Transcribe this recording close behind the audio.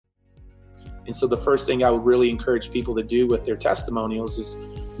And so the first thing I would really encourage people to do with their testimonials is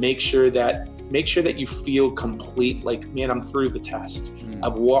make sure that you feel complete, like, man, I'm through the test.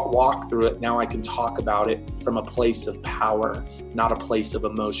 I've walked through it. Now I can talk about it from a place of power, not a place of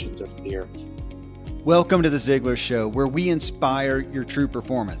emotions or fear. Welcome to The Ziglar Show, where we inspire your true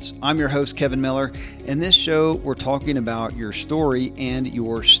performance. I'm your host, Kevin Miller. In this show, we're talking about your story and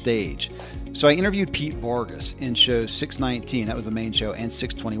your stage. So I interviewed Pete Vargas in show 619, that was the main show, and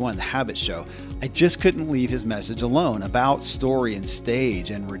 621, the Habit Show. I just couldn't leave his message alone about story and stage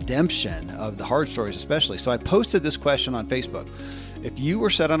and redemption of the hard stories especially. So I posted this question on Facebook. If you were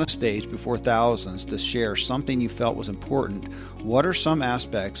set on a stage before thousands to share something you felt was important, what are some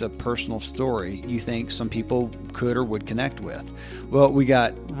aspects of personal story you think some people could or would connect with? Well, we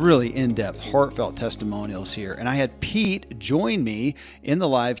got really in-depth, heartfelt testimonials here, and I had Pete join me in the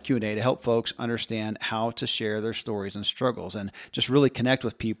live Q&A to help folks understand how to share their stories and struggles and just really connect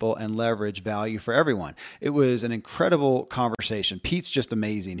with people and leverage value for everyone. It was an incredible conversation. Pete's just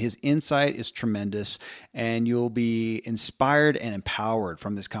amazing. His insight is tremendous, and you'll be inspired and empowered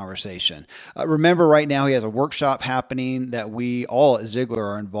from this conversation. Remember, right now he has a workshop happening that we all at Ziglar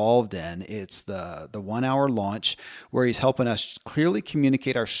are involved in. It's the 1 hour launch where he's helping us clearly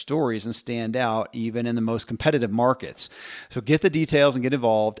communicate our stories and stand out even in the most competitive markets. So get the details and get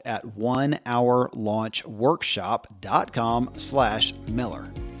involved at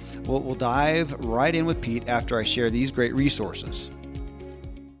onehourlaunchworkshop.com/Miller. We'll dive right in with Pete after I share these great resources.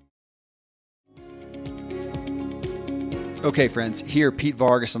 Okay, friends, here Pete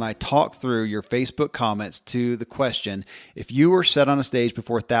Vargas and I talk through your Facebook comments to the question, if you were set on a stage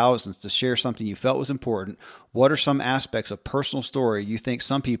before thousands to share something you felt was important, what are some aspects of personal story you think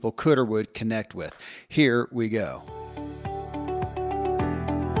some people could or would connect with? Here we go.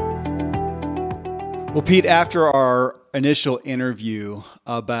 Well, Pete, after our initial interview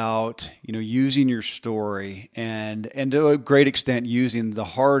about, using your story and to a great extent using the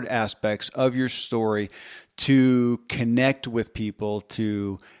hard aspects of your story to connect with people,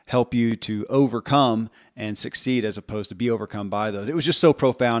 to help you to overcome and succeed as opposed to be overcome by those. It was just so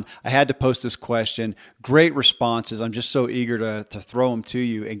profound. I had to post this question. Great responses. I'm just so eager to throw them to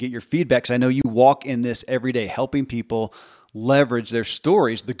you and get your feedback, because I know you walk in this every day, helping people leverage their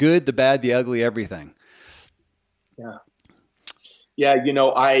stories, the good, the bad, the ugly, everything. Yeah. I've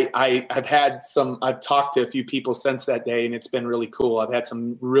talked to a few people since that day, and it's been really cool. I've had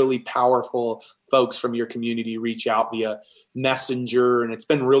some really powerful folks from your community reach out via Messenger, and it's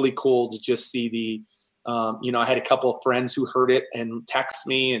been really cool to just see I had a couple of friends who heard it and text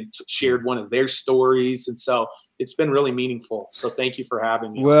me and shared one of their stories. And so it's been really meaningful. So thank you for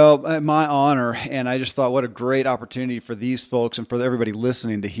having me. Well, my honor. And I just thought what a great opportunity for these folks and for everybody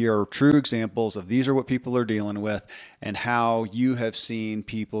listening to hear true examples of these are what people are dealing with and how you have seen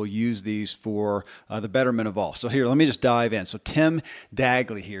people use these for the betterment of all. So here, let me just dive in. So Tim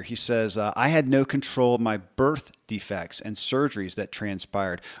Dagley here, he says, I had no control of my birth defects and surgeries that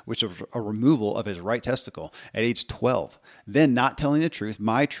transpired, which was a removal of his right testicle at age 12. Then not telling the truth,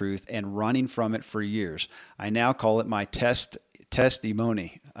 my truth, and running from it for years. I now call it my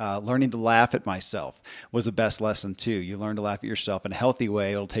testimony. Learning to laugh at myself was the best lesson too. You learn to laugh at yourself in a healthy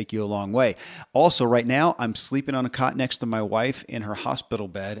way. It'll take you a long way. Also, right now, I'm sleeping on a cot next to my wife in her hospital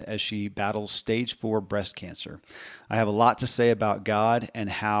bed as she battles stage 4 breast cancer. I have a lot to say about God and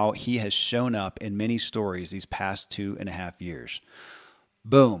how he has shown up in many stories these past 2.5 years.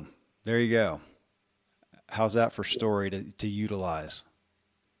 Boom. There you go. How's that for story to utilize?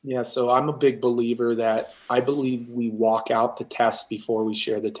 Yeah, so I'm a big believer that I believe we walk out the test before we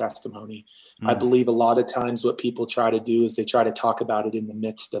share the testimony. I believe a lot of times what people try to do is they try to talk about it in the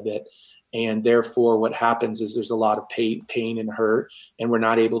midst of it. And therefore what happens is there's a lot of pain and hurt, and we're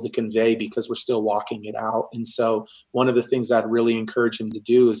not able to convey because we're still walking it out. And so one of the things I'd really encourage him to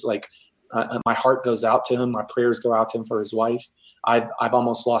do is my heart goes out to him. My prayers go out to him for his wife. I've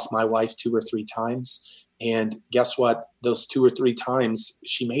almost lost my wife 2 or 3 times. And guess what? Those 2 or 3 times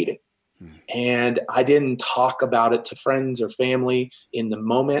she made it. And I didn't talk about it to friends or family in the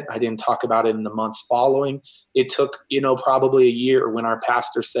moment. I didn't talk about it in the months following. It took, probably a year when our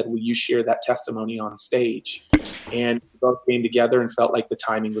pastor said, will you share that testimony on stage? And we both came together and felt like the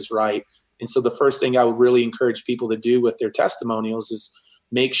timing was right. And so the first thing I would really encourage people to do with their testimonials is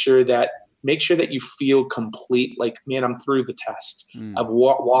make sure that you feel complete, like, man, I'm through the test. I've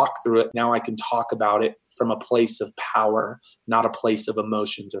walked through it. Now I can talk about it from a place of power, not a place of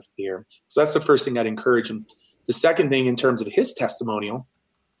emotions or fear. So that's the first thing I'd encourage him. The second thing in terms of his testimonial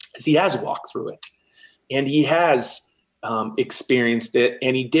is he has walked through it. And he has experienced it,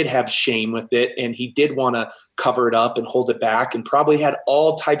 and he did have shame with it, and he did want to cover it up and hold it back, and probably had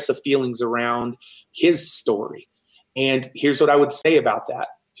all types of feelings around his story. And here's what I would say about that.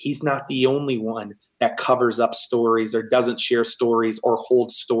 He's not the only one that covers up stories or doesn't share stories or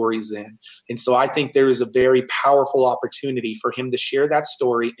holds stories in. And so I think there is a very powerful opportunity for him to share that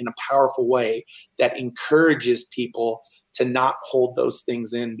story in a powerful way that encourages people to not hold those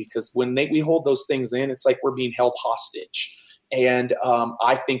things in, because when we hold those things in, it's like we're being held hostage. And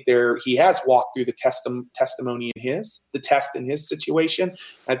I think he has walked through the testimony the test in his situation.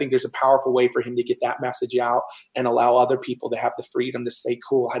 I think there's a powerful way for him to get that message out and allow other people to have the freedom to say,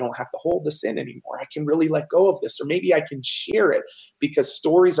 cool, I don't have to hold this in anymore. I can really let go of this, or maybe I can share it, because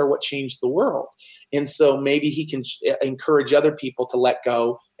stories are what change the world. And so maybe he can encourage other people to let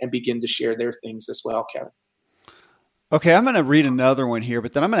go and begin to share their things as well, Kevin. Okay, I'm going to read another one here,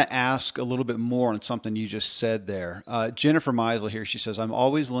 but then I'm going to ask a little bit more on something you just said there. Jennifer Meisel here, she says, I'm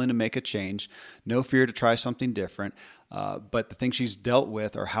always willing to make a change, no fear to try something different. But the things she's dealt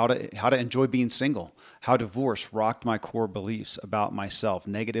with are how to enjoy being single, how divorce rocked my core beliefs about myself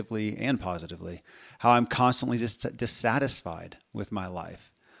negatively and positively, how I'm constantly dissatisfied with my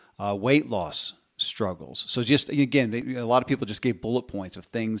life, weight loss struggles. So just, again, a lot of people just gave bullet points of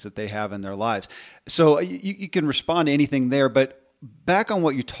things that they have in their lives. So you can respond to anything there, but back on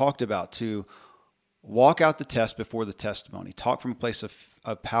what you talked about, to walk out the test before the testimony, talk from a place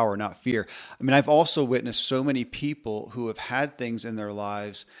of power, not fear. I mean, I've also witnessed so many people who have had things in their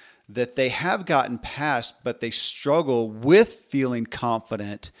lives that they have gotten past, but they struggle with feeling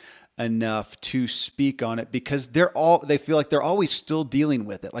confident enough to speak on it, because they feel like they're always still dealing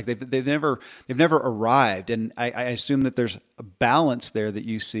with it. Like they've never arrived. And I assume that there's a balance there that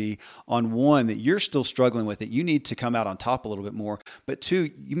you see on one, that you're still struggling with it. You need to come out on top a little bit more, but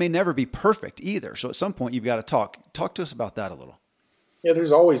two, you may never be perfect either. So at some point you've got to talk to us about that a little. Yeah,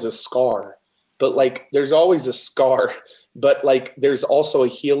 there's always a scar, but there's also a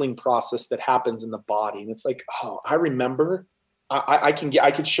healing process that happens in the body. And it's like, oh, I remember, I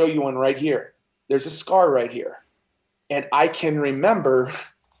could show you one right here. There's a scar right here. And I can remember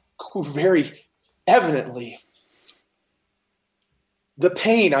very evidently the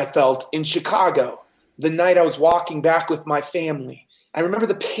pain I felt in Chicago the night I was walking back with my family. I remember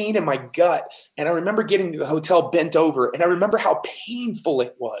the pain in my gut, and I remember getting to the hotel bent over, and I remember how painful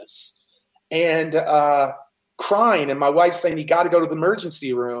it was. And crying, and my wife saying, you got to go to the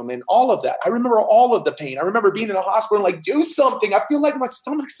emergency room, and all of that. I remember all of the pain. I remember being in the hospital and do something. I feel like my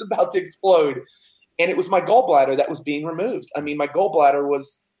stomach's about to explode. And it was my gallbladder that was being removed. I mean, my gallbladder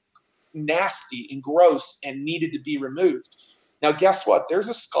was nasty and gross and needed to be removed. Now, guess what? There's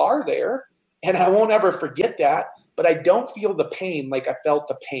a scar there, and I won't ever forget that. But I don't feel the pain like I felt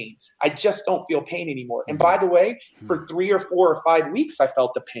the pain. I just don't feel pain anymore. And by the way, for 3 or 4 or 5 weeks, I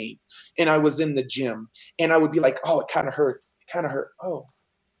felt the pain. And I was in the gym. And I would be like, oh, it kind of hurts. It kind of hurt. Oh,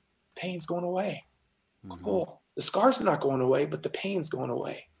 pain's going away. Cool. The scar's not going away, but the pain's going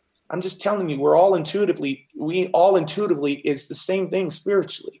away. I'm just telling you, we all intuitively, it's the same thing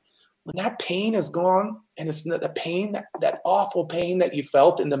spiritually. When that pain is gone, and it's the pain, that awful pain that you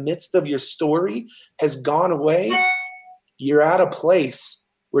felt in the midst of your story has gone away, you're at a place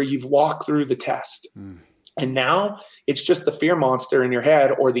where you've walked through the test. And now it's just the fear monster in your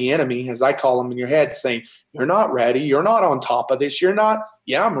head, or the enemy, as I call him, in your head, saying, you're not ready. You're not on top of this. You're not.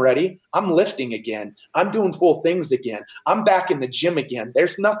 Yeah, I'm ready. I'm lifting again. I'm doing full things again. I'm back in the gym again.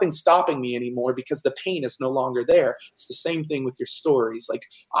 There's nothing stopping me anymore because the pain is no longer there. It's the same thing with your stories.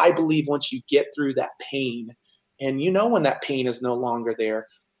 I believe once you get through that pain, and when that pain is no longer there,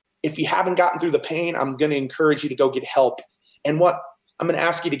 if you haven't gotten through the pain, I'm going to encourage you to go get help. And I'm going to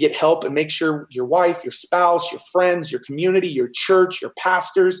ask you to get help, and make sure your wife, your spouse, your friends, your community, your church, your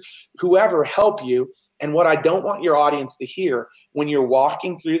pastors, whoever help you. And what I don't want your audience to hear when you're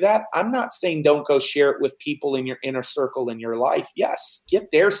walking through that, I'm not saying don't go share it with people in your inner circle in your life. Yes,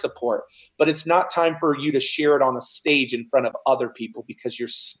 get their support, but it's not time for you to share it on a stage in front of other people, because you're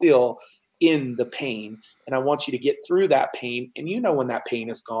still in the pain. And I want you to get through that pain. And when that pain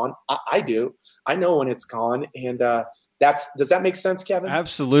is gone. I do. I know when it's gone. And does that make sense, Kevin?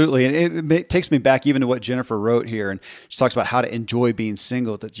 Absolutely. And it takes me back even to what Jennifer wrote here. And she talks about how to enjoy being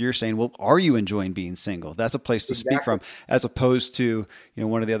single, that you're saying, well, are you enjoying being single? That's a place to speak from, as opposed to,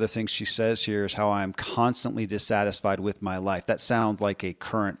 one of the other things she says here is how I'm constantly dissatisfied with my life. That sounds like a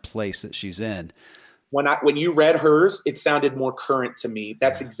current place that she's in. When you read hers, it sounded more current to me.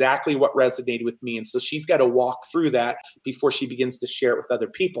 That's exactly what resonated with me. And so she's got to walk through that before she begins to share it with other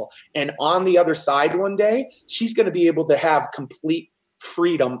people. And on the other side one day, she's going to be able to have complete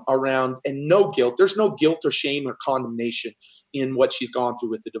freedom around, and no guilt. There's no guilt or shame or condemnation in what she's gone through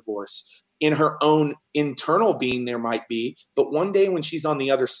with the divorce. In her own internal being, there might be, but one day when she's on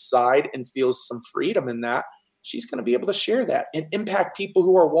the other side and feels some freedom in that, she's going to be able to share that and impact people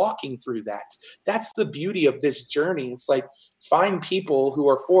who are walking through that. That's the beauty of this journey. It's like, find people who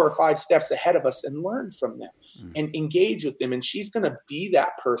are 4 or 5 steps ahead of us and learn from them and engage with them. And she's going to be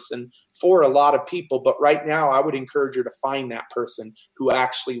that person for a lot of people. But right now, I would encourage her to find that person who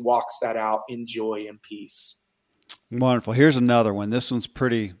actually walks that out in joy and peace. Wonderful. Here's another one. This one's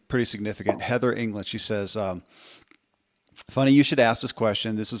pretty significant. Heather England, she says, funny you should ask this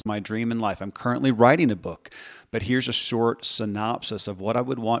question. This is my dream in life. I'm currently writing a book, but here's a short synopsis of what I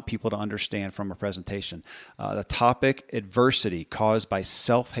would want people to understand from a presentation. The topic, adversity caused by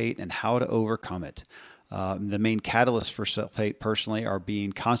self-hate and how to overcome it. The main catalyst for self-hate personally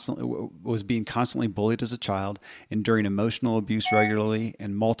was being constantly bullied as a child, enduring emotional abuse regularly,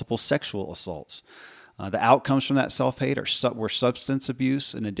 and multiple sexual assaults. The outcomes from that self-hate were substance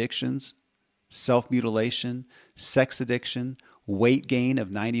abuse and addictions, self-mutilation, sex addiction, weight gain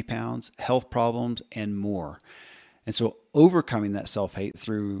of 90 pounds, health problems, and more. And so overcoming that self-hate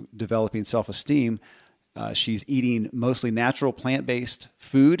through developing self-esteem, she's eating mostly natural plant-based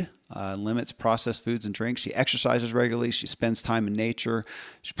food, limits processed foods and drinks. She exercises regularly. She spends time in nature.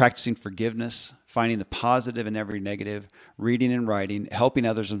 She's practicing forgiveness, finding the positive in every negative, reading and writing, helping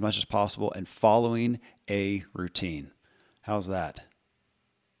others as much as possible, and following a routine. How's that?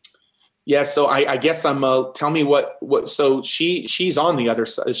 Yeah, so I guess I'm. Tell me what. So she's on the other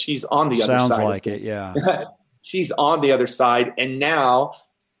side. She's on the other side. Sounds like it. Yeah. She's on the other side, and now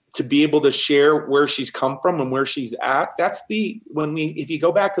to be able to share where she's come from and where she's at. That's if you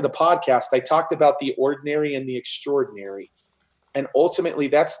go back to the podcast, I talked about the ordinary and the extraordinary, and ultimately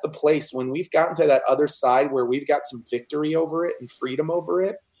that's the place when we've gotten to that other side where we've got some victory over it and freedom over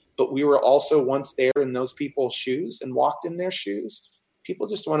it. But we were also once there in those people's shoes and walked in their shoes. People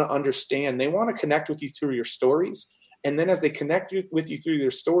just want to understand. They want to connect with you through your stories. And then as they connect with you through their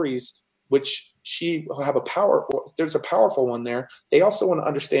stories, which she will have there's a powerful one there. They also want to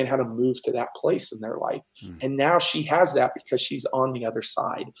understand how to move to that place in their life. And now she has that because she's on the other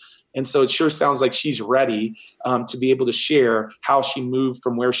side. And so it sure sounds like she's ready to be able to share how she moved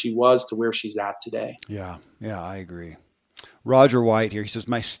from where she was to where she's at today. Yeah, I agree. Roger White here. He says,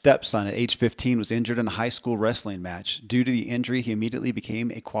 my stepson at age 15 was injured in a high school wrestling match. Due to the injury, he immediately became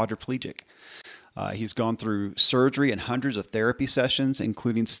a quadriplegic. He's gone through surgery and hundreds of therapy sessions,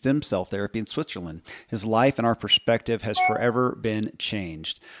 including stem cell therapy in Switzerland. His life and our perspective has forever been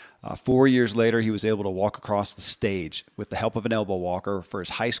changed. 4 years later, he was able to walk across the stage with the help of an elbow walker for his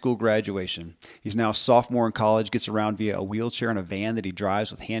high school graduation. He's now a sophomore in college, gets around via a wheelchair and a van that he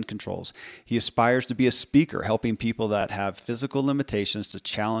drives with hand controls. He aspires to be a speaker, helping people that have physical limitations to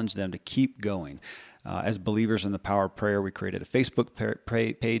challenge them to keep going. As believers in the power of prayer, we created a Facebook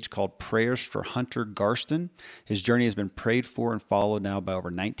page called Prayers for Hunter Garston. His journey has been prayed for and followed now by over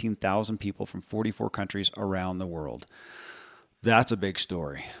 19,000 people from 44 countries around the world. That's a big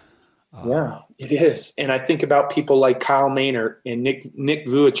story. Yeah, it is. And I think about people like Kyle Maynard and Nick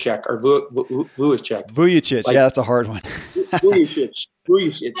Vujicic or Vujicic. Vujicic, like, yeah, that's a hard one.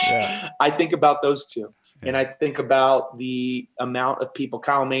 Vujicic. Yeah. I think about those two. Yeah. And I think about the amount of people.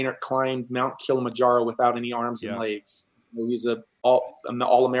 Kyle Maynard climbed Mount Kilimanjaro without any arms and legs. He's an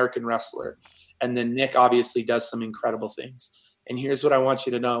all-American wrestler. And then Nick obviously does some incredible things. And here's what I want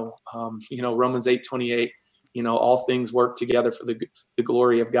you to know. Romans 8:28, all things work together for the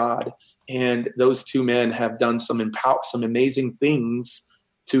glory of God. And those two men have done some amazing things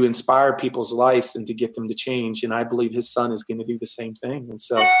to inspire people's lives and to get them to change. And I believe his son is going to do the same thing. And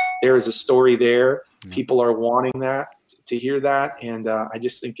so there is a story there. People are wanting that, to hear that. And I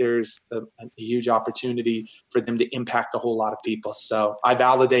just think there's a huge opportunity for them to impact a whole lot of people. So I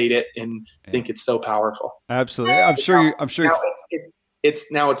validate it and think it's so powerful. Absolutely. I'm sure.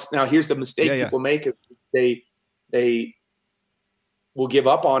 Now here's the mistake people make is they will give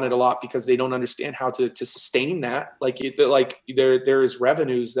up on it a lot because they don't understand how to sustain that. There is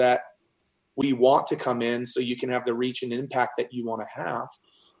revenues that we want to come in so you can have the reach and impact that you want to have.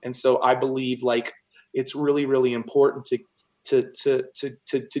 And so I believe it's really, really important to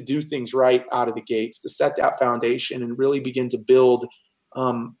do things right out of the gates, to set that foundation and really begin to build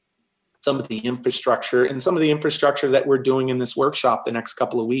some of the infrastructure that we're doing in this workshop the next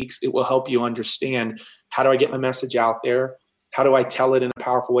couple of weeks. It will help you understand, how do I get my message out there? How do I tell it in a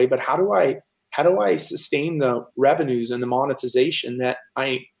powerful way? But how do I sustain the revenues and the monetization that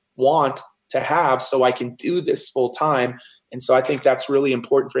I want to have so I can do this full time? And so I think that's really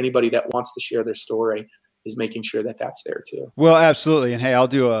important for anybody that wants to share their story. is making sure that that's there too. Well, absolutely. And hey, I'll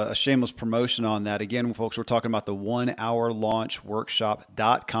do a shameless promotion on that. Again, folks, we're talking about the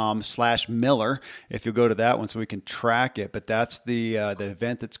 1hourlaunchworkshop.com/Miller. If you'll go to that one so we can track it. But that's the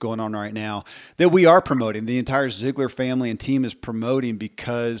event that's going on right now that we are promoting. The entire Ziglar family and team is promoting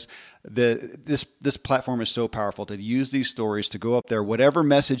because this platform is so powerful to use these stories to go up there, whatever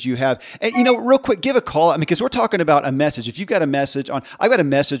message you have. And, real quick, give a call. I mean, because we're talking about a message. If you've got a message I've got a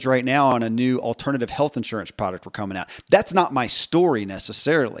message right now on a new alternative health insurance product we're coming out. That's not my story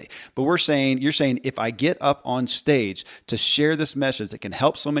necessarily, but you're saying if I get up on stage to share this message that can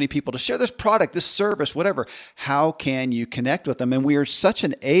help so many people, to share this product, this service, whatever, how can you connect with them? And we are such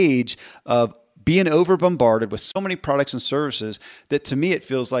an age of being over bombarded with so many products and services that to me, it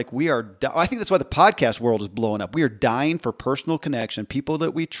feels like I think that's why the podcast world is blowing up. We are dying for personal connection, people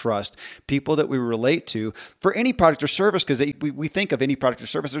that we trust, people that we relate to for any product or service, because we think of any product or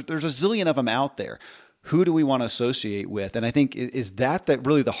service. There's a zillion of them out there. Who do we want to associate with? And I think is that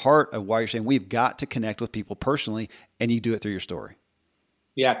really the heart of why you're saying we've got to connect with people personally, and you do it through your story.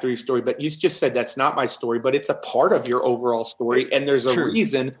 Yeah, through your story. But you just said that's not my story, but it's a part of your overall story. And there's a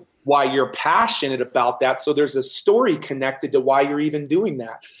reason why you're passionate about that. So there's a story connected to why you're even doing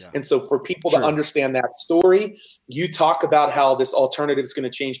that. Yeah. And so for people to understand that story, you talk about how this alternative is going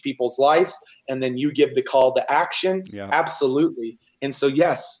to change people's lives, and then you give the call to action. Yeah. Absolutely. And so,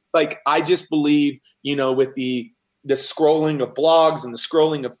 yes, I just believe, with the scrolling of blogs and the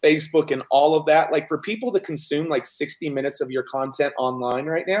scrolling of Facebook and all of that, for people to consume 60 minutes of your content online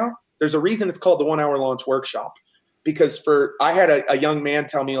right now, there's a reason it's called the 1 Hour Launch Workshop. Because I had a young man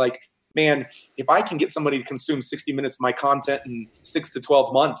tell me man, if I can get somebody to consume 60 minutes of my content in 6 to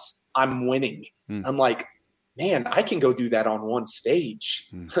 12 months, I'm winning. I'm like, man, I can go do that on one stage,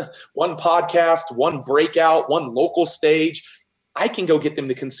 one podcast, one breakout, one local stage. I can go get them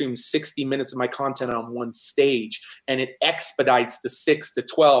to consume 60 minutes of my content on one stage, and it expedites the 6 to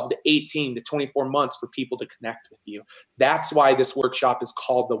 12 to 18 to 24 months for people to connect with you. That's why this workshop is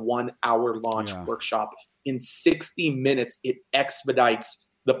called the 1 Hour Launch Workshop. In 60 minutes, it expedites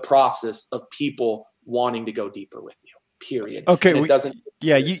the process of people wanting to go deeper with you. Period. Okay.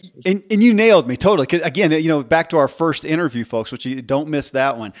 You nailed me totally. 'Cause again, back to our first interview, folks, which you don't miss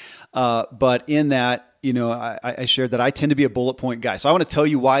that one. But in that, I shared that I tend to be a bullet point guy. So I want to tell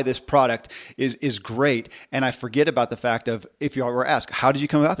you why this product is great. And I forget about the fact of, if you were asked, how did you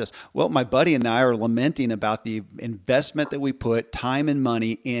come about this? Well, my buddy and I are lamenting about the investment that we put time and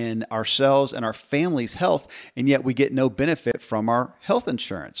money in ourselves and our family's health, and yet we get no benefit from our health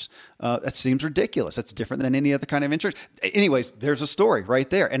insurance. That seems ridiculous. That's different than any other kind of insurance. Anyways, there's a story right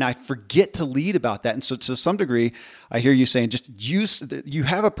there. And I forget to lead about that. And so to some degree, I hear you saying you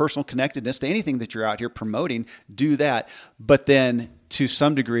have a personal connectedness to anything that you're out here promoting, do that. But then to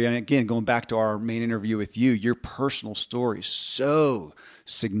some degree, and again, going back to our main interview with you, your personal story is so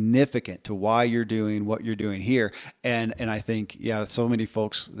significant to why you're doing what you're doing here. And I think, so many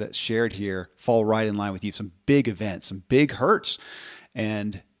folks that shared here fall right in line with you. Some big events, some big hurts,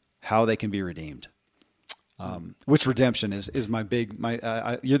 and how they can be redeemed. Which redemption is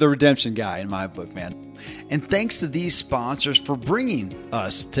you're the redemption guy in my book, man. And thanks to these sponsors for bringing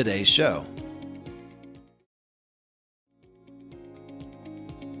us today's show.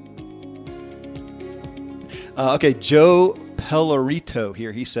 Okay, Joe Pellerito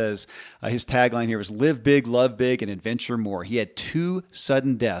here. He says his tagline here was live big, love big, and adventure more. He had 2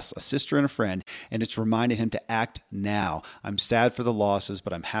 sudden deaths, a sister and a friend, and it's reminded him to act now. I'm sad for the losses,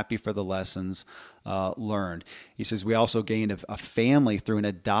 but I'm happy for the lessons learned. He says we also gained a family through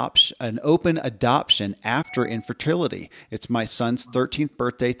an open adoption after infertility. It's my son's 13th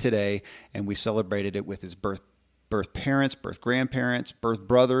birthday today, and we celebrated it with his birth parents, birth grandparents, birth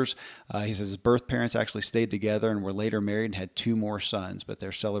brothers. He says his birth parents actually stayed together and were later married and had 2 more sons, but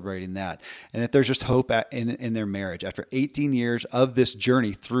they're celebrating that. And that there's just hope in their marriage. After 18 years of this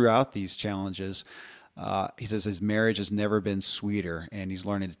journey throughout these challenges, he says his marriage has never been sweeter, and he's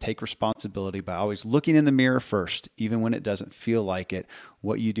learning to take responsibility by always looking in the mirror first, even when it doesn't feel like it.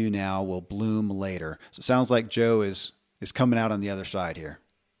 What you do now will bloom later. So it sounds like Joe is coming out on the other side here.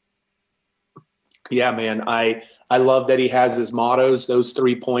 Yeah, man. I love that he has his mottos. Those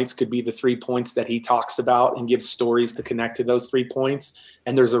 3 points could be the 3 points that he talks about and gives stories to connect to those 3 points.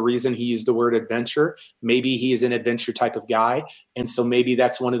 And there's a reason he used the word adventure. Maybe he is an adventure type of guy. And so maybe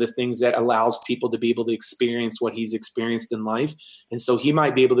that's one of the things that allows people to be able to experience what he's experienced in life. And so he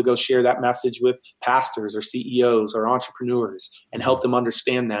might be able to go share that message with pastors or CEOs or entrepreneurs and help them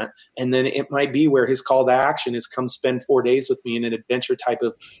understand that. And then it might be where his call to action is come spend 4 days with me in an adventure type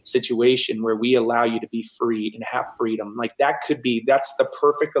of situation where we allow you to be free and have freedom. That's the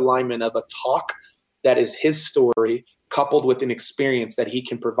perfect alignment of a talk that is his story coupled with an experience that he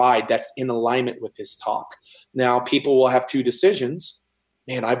can provide that's in alignment with his talk. Now, people will have two decisions.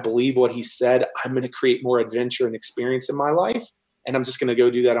 Man, I believe what he said. I'm going to create more adventure and experience in my life, and I'm just going to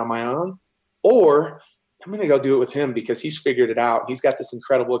go do that on my own. Or I'm going to go do it with him because he's figured it out. He's got this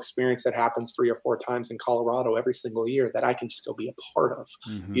incredible experience that happens 3 or 4 times in Colorado every single year that I can just go be a part of.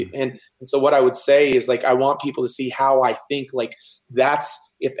 Mm-hmm. And so what I would say is, like, I want people to see how I think, like, that's,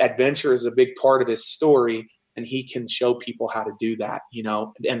 if adventure is a big part of his story, and he can show people how to do that, you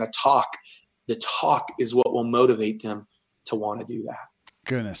know, and the talk is what will motivate them to want to do that.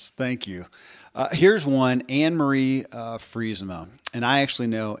 Goodness. Thank you. Here's one, Anne-Marie Friesema. And I actually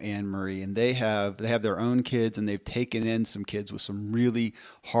know Anne-Marie, and they have their own kids, and they've taken in some kids with some really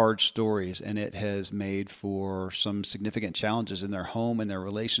hard stories, and it has made for some significant challenges in their home and their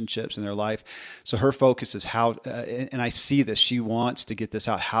relationships and their life. So her focus is how, and I see this, she wants to get this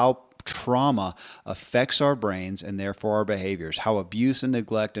out, how trauma affects our brains and therefore our behaviors, how abuse and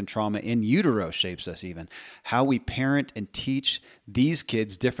neglect and trauma in utero shapes us, even how we parent and teach these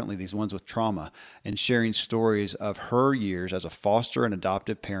kids differently, these ones with trauma, and sharing stories of her years as a foster and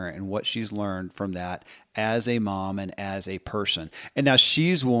adoptive parent and what she's learned from that as a mom and as a person. And now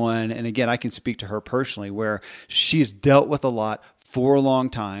she's one, and again, I can speak to her personally, where she's dealt with a lot for a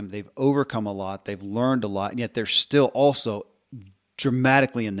long time. They've overcome a lot. They've learned a lot, and yet they're still also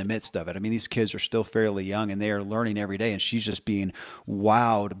dramatically in the midst of it. I mean, these kids are still fairly young and they are learning every day. And she's just being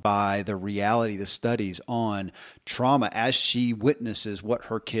wowed by the reality, the studies on trauma as she witnesses what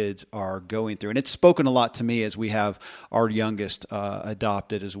her kids are going through. And it's spoken a lot to me as we have our youngest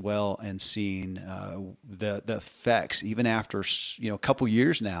adopted as well, and seeing the effects, even after, a couple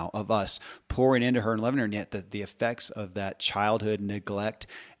years now of us pouring into her and loving her, and yet the effects of that childhood neglect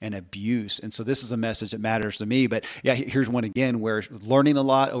and abuse. And so this is a message that matters to me. But yeah, here's one again where learning a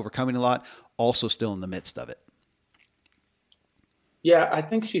lot, overcoming a lot, also still in the midst of it. Yeah, I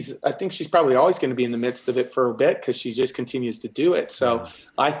think she's probably always going to be in the midst of it for a bit because she just continues to do it. So yeah.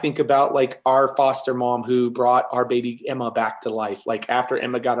 I think about, like, our foster mom who brought our baby Emma back to life. Like, after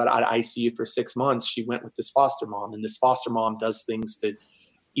Emma got out of ICU for 6 months, she went with this foster mom, and this foster mom does things to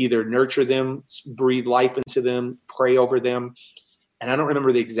either nurture them, breathe life into them, pray over them. And I don't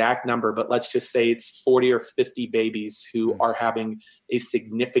remember the exact number, but let's just say it's 40 or 50 babies who are having a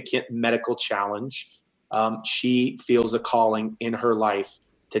significant medical challenge. She feels a calling in her life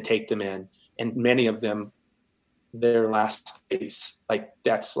to take them in. And many of them, their last days, like,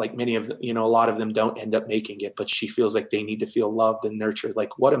 that's like many of them, a lot of them don't end up making it, but she feels like they need to feel loved and nurtured.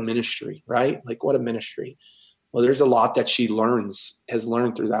 Like, what a ministry, right? Like, what a ministry. Well, there's a lot that she has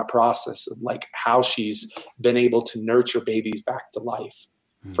learned through that process of, like, how she's been able to nurture babies back to life.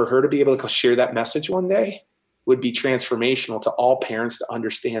 Mm-hmm. For her to be able to share that message one day would be transformational to all parents to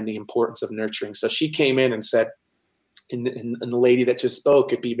understand the importance of nurturing. So she came in and said, and the lady that just spoke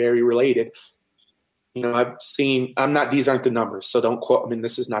could be very related. These aren't the numbers, so don't quote. I mean,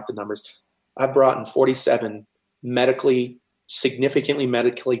 this is not the numbers. I've brought in 47 significantly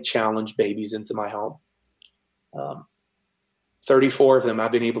medically challenged babies into my home. 34 of them,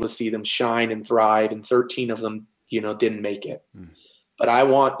 I've been able to see them shine and thrive, and 13 of them, didn't make it. Mm. But I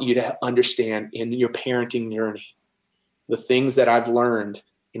want you to understand, in your parenting journey, the things that I've learned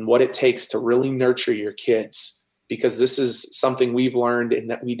and what it takes to really nurture your kids, because this is something we've learned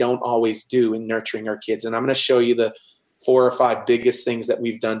and that we don't always do in nurturing our kids. And I'm going to show you the 4 or 5 biggest things that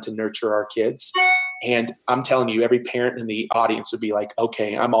we've done to nurture our kids. And I'm telling you, every parent in the audience would be like,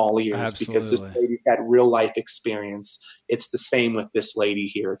 okay, I'm all ears. Absolutely. Because this lady had real life experience. It's the same with this lady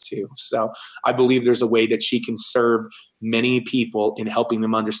here too. So I believe there's a way that she can serve many people in helping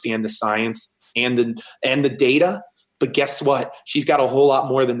them understand the science and the data. But guess what? She's got a whole lot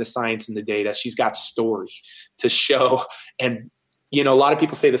more than the science and the data. She's got story to show. And, a lot of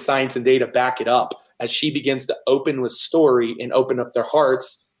people say the science and data back it up. As she begins to open with story and open up their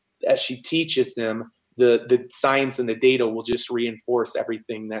hearts, as she teaches them, the science and the data will just reinforce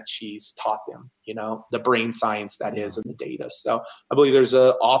everything that she's taught them, the brain science that is, and the data. So I believe there's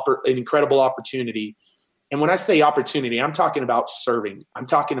an incredible opportunity. And when I say opportunity, I'm talking about serving. I'm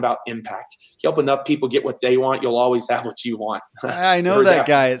talking about impact. You help enough people get what they want, you'll always have what you want. I know that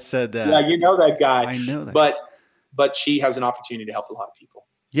guy that said that. Yeah, you know that guy. I know that. But she has an opportunity to help a lot of people.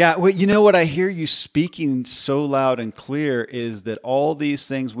 Yeah, well, what I hear you speaking so loud and clear is that all these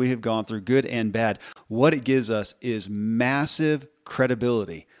things we have gone through, good and bad, what it gives us is massive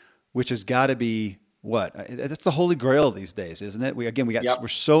credibility, which has got to be what? That's the holy grail these days, isn't it? We're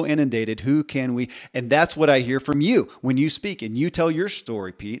so inundated. Who can we? And that's what I hear from you when you speak and you tell your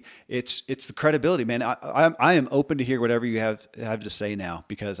story, Pete. It's the credibility, man. I am open to hear whatever you have to say now,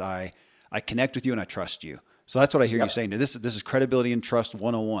 because I I connect with you and I trust you. So that's what I hear you saying. This is credibility and trust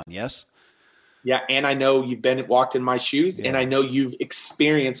 101. Yes. Yeah. And I know you've walked in my shoes, and I know you've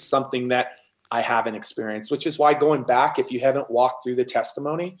experienced something that I haven't experienced, which is why going back, if you haven't walked through the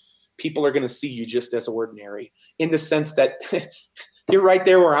testimony, people are going to see you just as ordinary, in the sense that you're right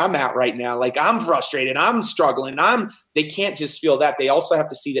there where I'm at right now. Like, I'm frustrated, I'm struggling. They can't just feel that. They also have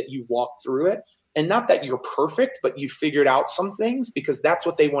to see that you've walked through it, and not that you're perfect, but you figured out some things, because that's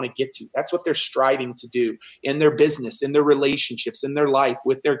what they want to get to. That's what they're striving to do in their business, in their relationships, in their life,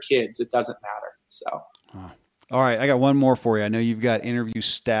 with their kids. It doesn't matter. So. All right, I got one more for you. I know you've got interviews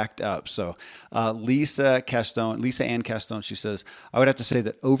stacked up. So Lisa Ann Castone, she says, I would have to say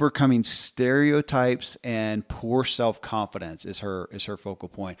that overcoming stereotypes and poor self-confidence is her focal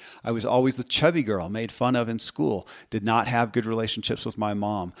point. I was always the chubby girl, made fun of in school, did not have good relationships with my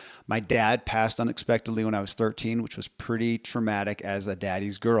mom. My dad passed unexpectedly when I was 13, which was pretty traumatic as a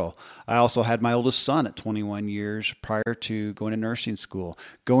daddy's girl. I also had my oldest son at 21 years prior to going to nursing school.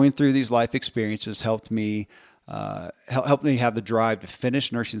 Going through these life experiences helped me have the drive to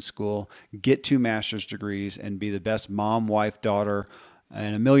finish nursing school, get 2 master's degrees, and be the best mom, wife, daughter,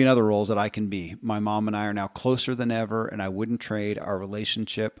 and a million other roles that I can be. My mom and I are now closer than ever, and I wouldn't trade our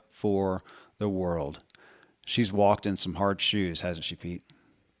relationship for the world. She's walked in some hard shoes, hasn't she, Pete?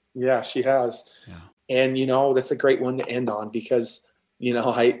 Yeah, she has. Yeah. And, that's a great one to end on, because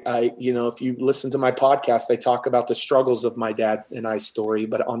if you listen to my podcast, I talk about the struggles of my dad and I's story,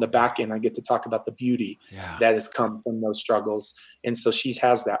 but on the back end, I get to talk about the beauty that has come from those struggles. And so she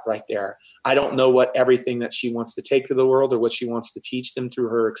has that right there. I don't know what everything that she wants to take to the world or what she wants to teach them through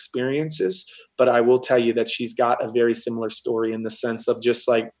her experiences, but I will tell you that she's got a very similar story, in the sense of just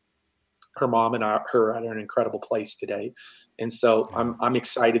like her mom and her are at an incredible place today. And so I'm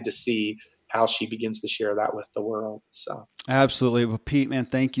excited to see how she begins to share that with the world. So absolutely. Well, Pete, man,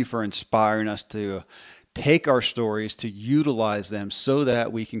 thank you for inspiring us to take our stories, to utilize them so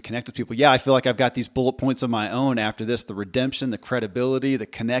that we can connect with people. Yeah, I feel like I've got these bullet points of my own after this: the redemption, the credibility, the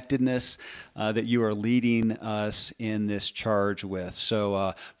connectedness that you are leading us in this charge with.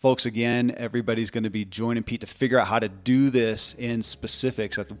 So folks, again, everybody's going to be joining Pete to figure out how to do this in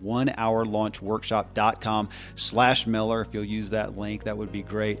specifics at the onehourlaunchworkshop.com/Miller. If you'll use that link, that would be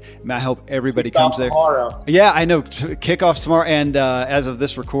great. I hope everybody comes there. Tomorrow. Yeah, I know. Kickoff's tomorrow. And as of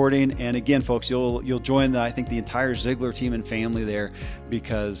this recording, and again, folks, you'll join I think the entire Ziglar team and family there,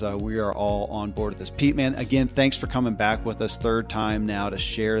 because we are all on board with this. Pete, man, again, thanks for coming back with us, 3rd time now, to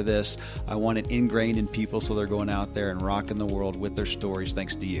share this. I want it ingrained in people so they're going out there and rocking the world with their stories.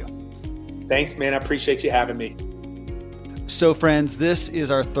 Thanks to you. Thanks, man. I appreciate you having me. So friends, this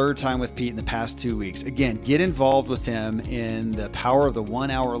is our 3rd time with Pete in the past 2 weeks. Again, get involved with him in the Power of the 1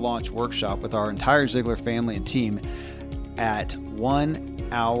 Hour Launch Workshop with our entire Ziglar family and team at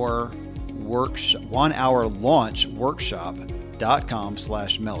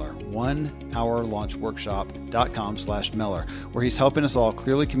onehourlaunchworkshop.com/Miller, onehourlaunchworkshop.com/Miller, where he's helping us all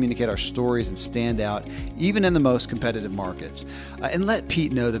clearly communicate our stories and stand out even in the most competitive markets. And let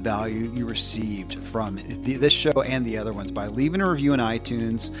Pete know the value you received from this show and the other ones by leaving a review in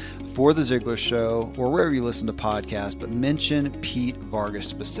iTunes for The Ziglar Show or wherever you listen to podcasts, but mention Pete Vargas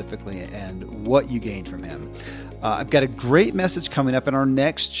specifically and what you gained from him. I've got a great message coming up in our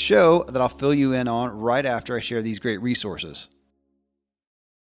next show that I'll fill you in on right after I share these great resources.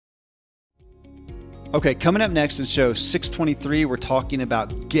 Okay, coming up next in show 623, we're talking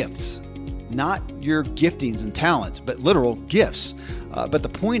about gifts. Not your giftings and talents, but literal gifts. But the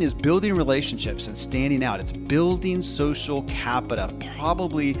point is building relationships and standing out. It's building social capital,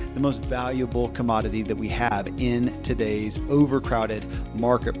 probably the most valuable commodity that we have in today's overcrowded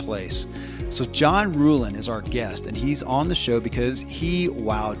marketplace. So John Ruhlin is our guest, and he's on the show because he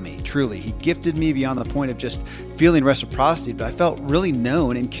wowed me, truly. He gifted me beyond the point of just feeling reciprocity, but I felt really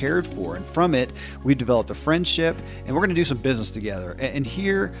known and cared for. And from it, we developed a friendship, and we're going to do some business together. And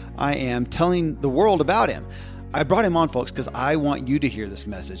here I am telling the world about him. I brought him on, folks, because I want you to hear this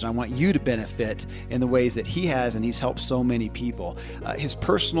message. I want you to benefit in the ways that he has, and he's helped so many people. His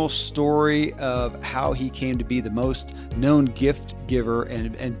personal story of how he came to be the most known gift giver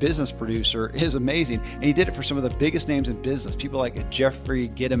and business producer is amazing. And he did it for some of the biggest names in business, people like Jeffrey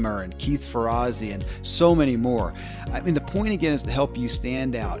Gitomer and Keith Ferrazzi and so many more. I mean, the point again is to help you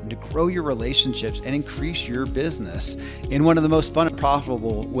stand out and to grow your relationships and increase your business in one of the most fun and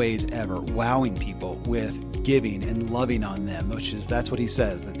profitable ways ever, wowing people with giving and loving on them, that's what he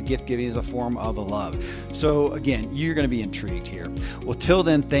says, that the gift giving is a form of a love. So again, you're going to be intrigued here. Well, till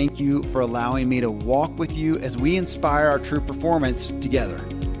then, thank you for allowing me to walk with you as we inspire our true performance together.